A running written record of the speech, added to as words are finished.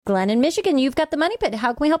Glenn in Michigan, you've got the Money Pit.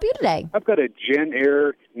 How can we help you today? I've got a Gen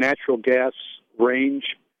Air natural gas range,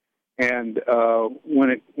 and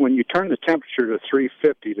when you turn the temperature to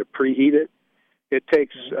 350 to preheat it, it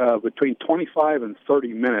takes between 25 and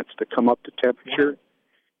 30 minutes to come up to temperature.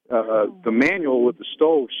 The manual with the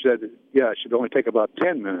stove said, it should only take about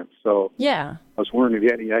 10 minutes. So yeah, I was wondering if you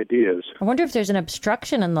had any ideas. I wonder if there's an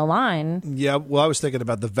obstruction in the line. Yeah, well, I was thinking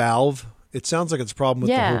about the valve. It sounds like it's a problem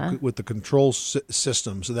with the control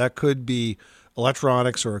system. So that could be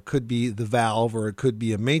electronics, or it could be the valve, or it could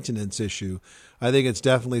be a maintenance issue. I think it's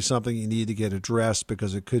definitely something you need to get addressed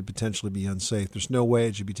because it could potentially be unsafe. There's no way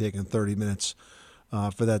it should be taking 30 minutes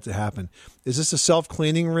for that to happen. Is this a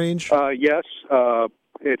self-cleaning range? Yes.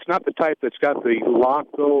 It's not the type that's got the lock,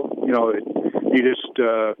 though. You just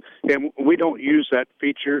and we don't use that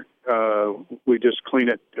feature. We just clean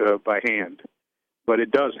it by hand. But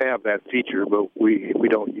it does have that feature, but we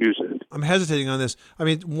don't use it. I'm hesitating on this. I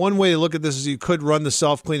mean, one way to look at this is you could run the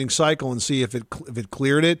self-cleaning cycle and see if it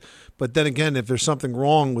cleared it. But then again, if there's something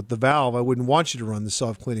wrong with the valve, I wouldn't want you to run the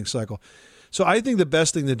self-cleaning cycle. So I think the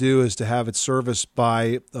best thing to do is to have it serviced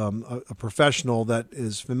by a professional that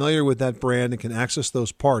is familiar with that brand and can access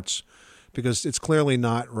those parts, because it's clearly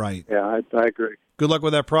not right. Yeah, I agree. Good luck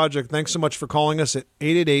with that project. Thanks so much for calling us at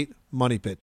 888-MONEY-PIT.